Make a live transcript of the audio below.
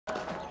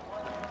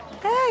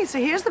Right, so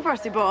here's the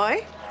birthday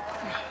boy.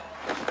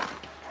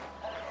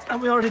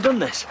 Have we already done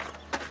this?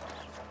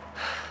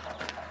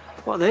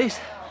 What are these?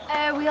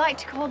 We like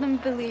to call them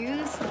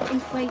balloons,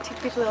 inflated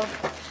with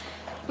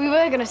love. We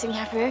were going to sing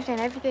happy birthday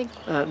and everything.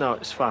 No,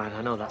 it's fine.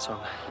 I know that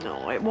song.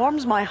 No, it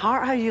warms my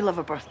heart how you love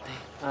a birthday.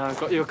 I've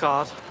got you a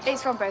card.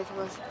 It's from both of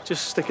us.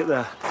 Just stick it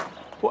there.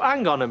 Well,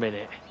 hang on a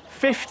minute.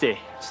 50?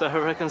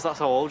 Sarah reckons that's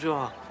how old you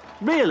are.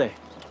 Really?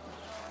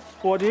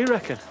 What do you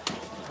reckon?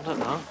 I don't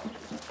know.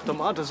 Don't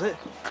matter, does it?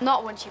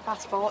 Not once you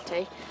pass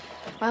 40.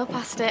 Well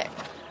past it.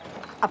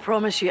 I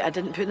promise you I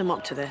didn't put them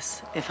up to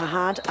this. If I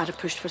had, I'd have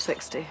pushed for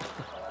 60.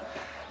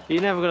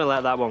 You're never going to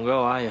let that one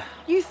go, are you?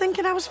 You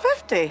thinking I was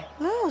 50?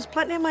 No, there's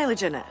plenty of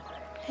mileage in it.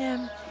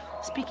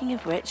 Speaking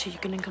of which, are you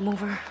going to come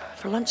over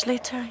for lunch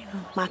later? You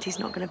know, Matty's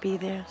not going to be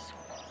there. So...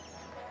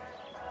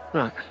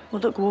 Right. Well,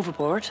 don't go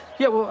overboard.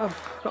 Yeah, well,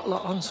 I've got a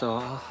lot on, so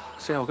I'll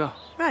see how I go.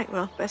 Right,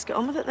 well, best get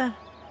on with it then.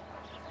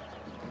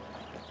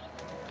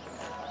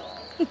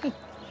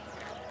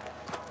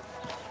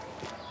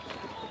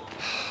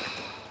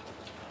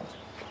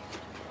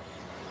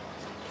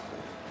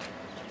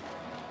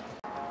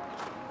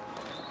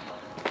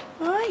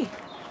 Aye.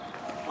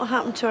 What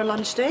happened to our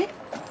lunch date?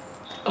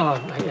 Oh,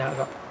 yeah, I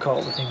got caught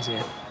up with things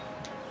here.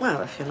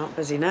 Well, if you're not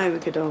busy now, we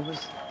could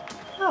always...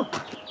 Oh.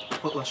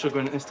 Put less sugar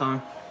in it this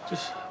time.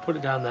 Just put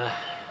it down there.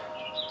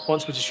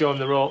 Wants me to show him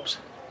the ropes.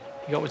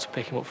 He got me to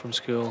pick him up from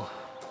school.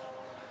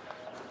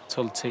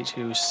 Told the teacher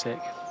he was sick.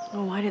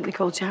 Oh, why didn't they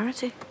call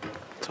charity?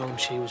 Told him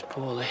she was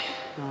poorly.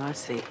 Oh, I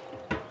see.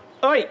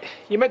 Oi,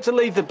 you meant to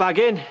leave the bag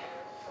in.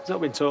 It's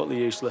not been totally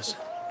useless.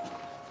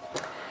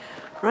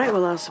 Right,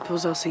 well, I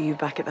suppose I'll see you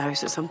back at the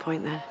house at some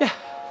point then. Yeah.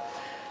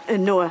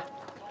 And Noah,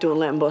 don't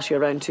let him boss you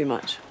around too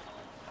much.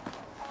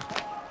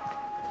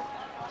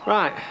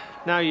 Right,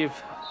 now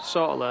you've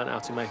sort of learned how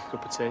to make a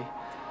cup of tea.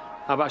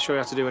 How about show you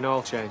how to do an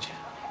oil change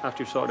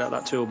after you've sorted out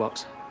that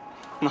toolbox?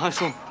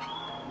 Nice one.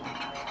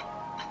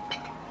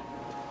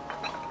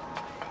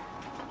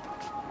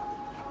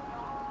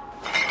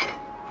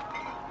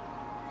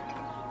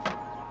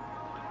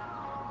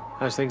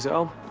 How's things at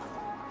home?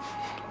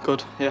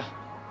 Good, yeah.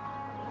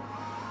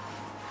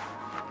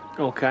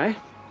 Okay.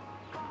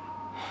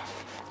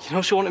 You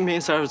know, she wanted me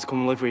and Sarah to come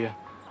and live with you.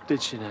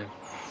 Did she now?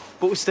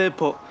 But we stayed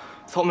put.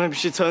 Thought maybe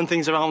she'd turn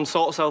things around and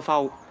sort herself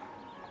out.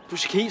 But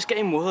she keeps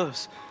getting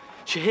worse.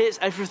 She hates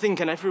everything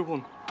and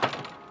everyone.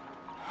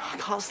 I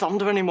can't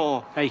stand her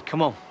anymore. Hey,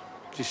 come on.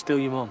 She's still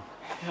your mum.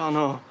 Yeah, I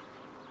know.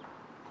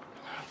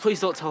 Please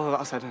don't tell her that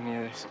I said any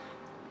of this.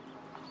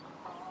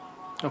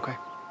 Okay.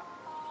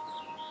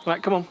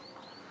 Right, come on.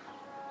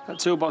 That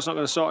toolbox not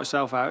going to sort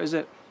itself out, is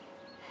it?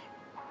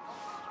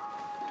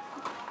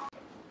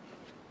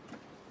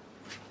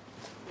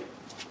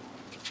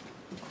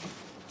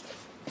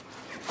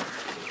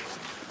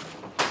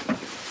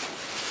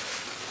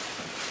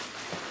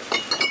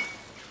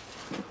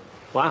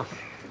 Wow.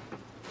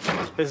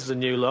 This is a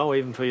new low,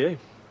 even for you.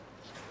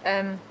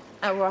 Well,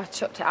 I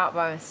chucked it out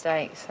by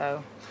mistake,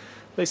 so...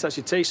 At least that's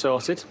your tea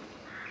sorted.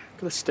 Look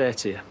at the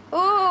state here.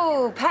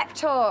 Ooh, pep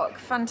talk.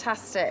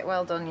 Fantastic.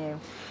 Well done, you.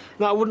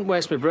 No, I wouldn't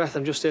waste my breath.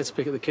 I'm just here to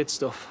pick up the kids'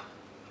 stuff.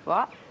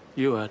 What?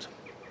 You heard.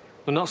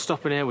 We're not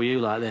stopping here with you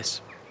like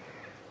this.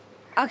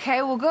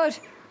 OK, well, good.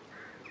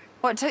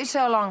 What took you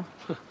so long?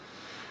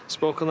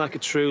 Spoken like a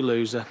true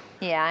loser.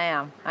 Yeah, I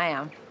am. I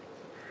am.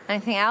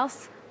 Anything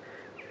else?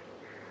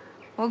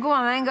 Well, go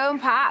on then. Go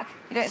and pack.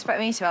 You don't expect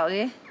me to help, do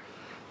you?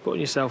 Putting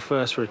yourself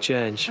first for a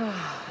change.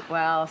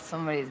 Well,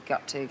 somebody's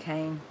got to,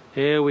 Kane.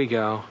 Here we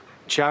go.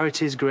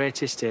 Charity's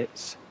greatest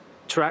hits.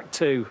 Track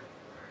 2.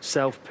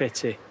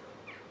 Self-pity.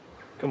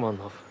 Come on,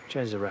 love.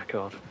 Change the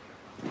record.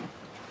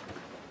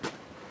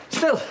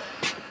 Still.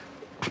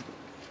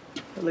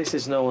 At least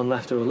there's no one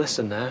left who will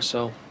listen now,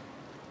 so...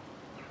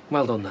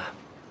 Well done there.